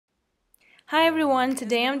Hi everyone,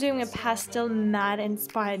 today I'm doing a pastel matte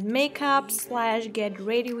inspired makeup / get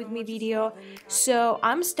ready with me video. So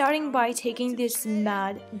I'm starting by taking this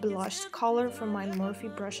matte blush color from my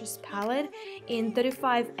Morphebrushes palette in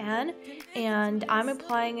 35N and I'm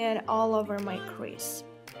applying it all over my crease.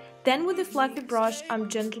 Then with the fluffy brush, I'm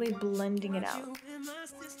gently blending it out.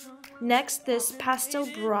 Next, this pastel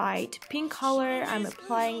bright pink color, I'm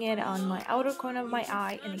applying it on my outer corner of my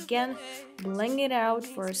eye and again blending it out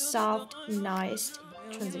for a soft, nice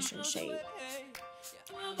transition shade.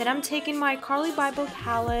 Then I'm taking my Carli Bybel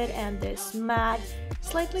palette and this matte,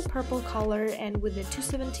 slightly purple color, and with the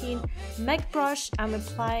 217 MAC brush, I'm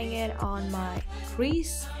applying it on my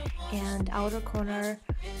crease and outer corner,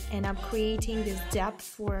 and I'm creating this depth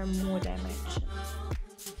for more dimension.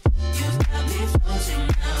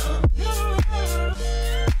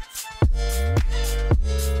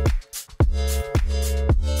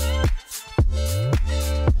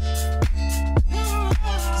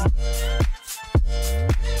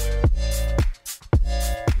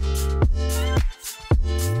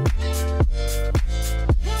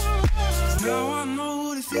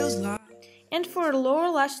 And for lower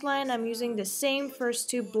lash line, I'm using the same first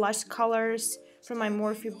two blush colors from my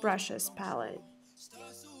Morphebrushes palette.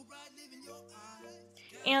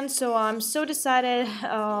 And so I'm decided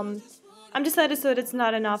so that it's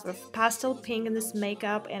not enough of pastel pink in this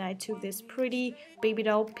makeup, and I took this pretty baby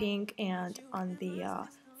doll pink and on the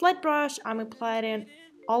flat brush I'm applying it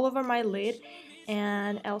all over my lid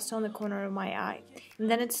and also on the corner of my eye. And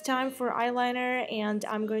then it's time for eyeliner, and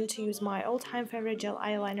I'm going to use my all-time favorite gel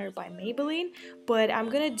eyeliner by Madeline, but I'm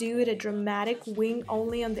gonna do it a dramatic wing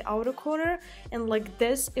only on the outer corner, and like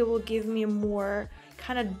this it will give me a more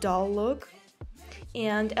kind of dull look.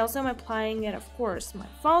 And also I'm applying it, of course, my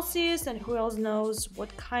falsies, and who else knows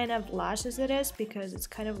what kind of lashes it is because it's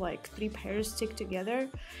kind of like 3 pairs stick together.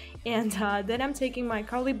 And then I'm taking my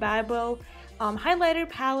Carli Bybel highlighter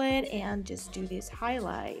palette and just do this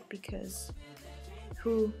highlight because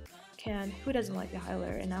who doesn't like the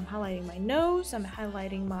highlighter? And I'm highlighting my nose, I'm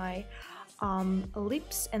highlighting my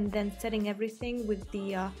lips, and then setting everything with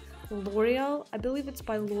the L'oreal, I believe it's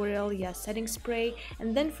by L'oreal, yeah, setting spray.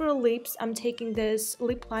 And then for lips, I'm taking this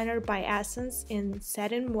Lipliner by Essence in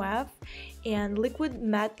satin mauve and liquid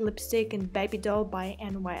matte lipstick in Bybel by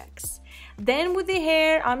NYX. Then with the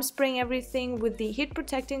hair, I'm spraying everything with the heat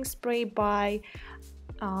protecting spray by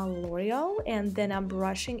L'oreal, and then I'm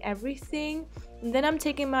brushing everything. And then I'm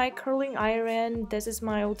taking my curling iron. This is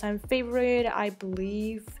my all-time favorite, I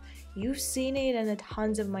believe. You've seen it in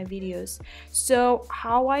tons of my videos. So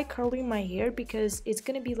how I curling my hair, because it's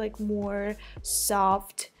gonna be like more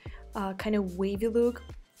soft, kind of wavy look.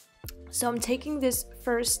 So I'm taking this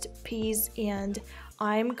first piece and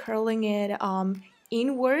I'm curling it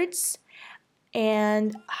inwards.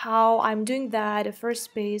 And how I'm doing that, the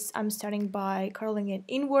first piece, I'm starting by curling it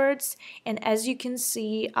inwards, and as you can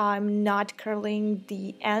see, I'm not curling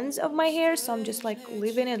the ends of my hair, so I'm just like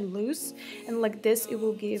leaving it loose, and like this it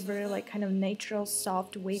will give very like kind of natural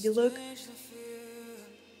soft wavy look.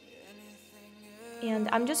 And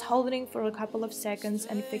I'm just holding for a couple of seconds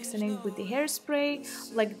and fixing it with the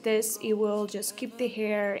hairspray. Like this, it will just keep the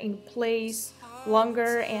hair in place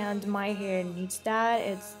longer, and my hair needs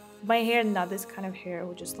that. My hair, not this kind of hair,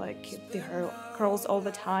 will just like keep the hair curls all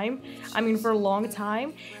the time, I mean for a long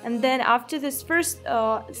time. And then after this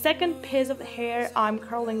second piece of hair, I'm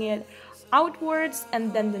curling it outwards,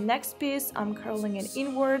 and then the next piece I'm curling it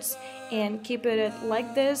inwards and keep it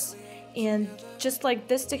like this. And just like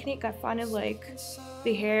this technique, I find it like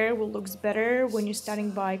the hair will look better when you're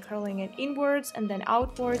starting by curling it inwards and then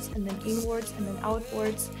outwards and then inwards and then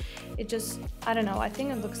outwards. It just, I don't know, I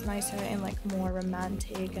think it looks nicer and like more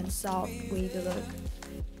romantic and soft wavy look.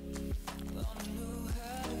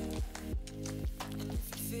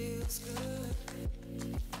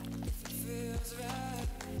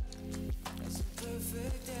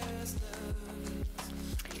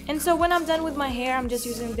 And so when I'm done with my hair, I'm just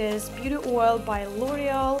using this beauty oil by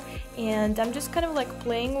L'Oreal, and I'm just kind of like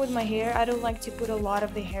playing with my hair. I don't like to put a lot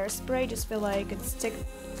of the hairspray, just feel like it stick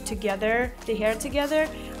together, the hair together.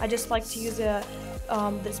 I just like to use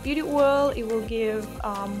this beauty oil. It will give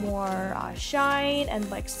more shine and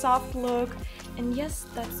like soft look. And yes,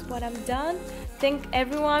 that's what I'm done. Thank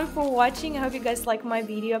everyone for watching. I hope you guys like my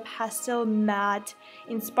video, pastel matte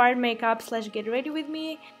inspired makeup / get ready with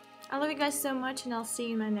me. I love you guys so much, and I'll see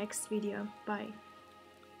you in my next video. Bye.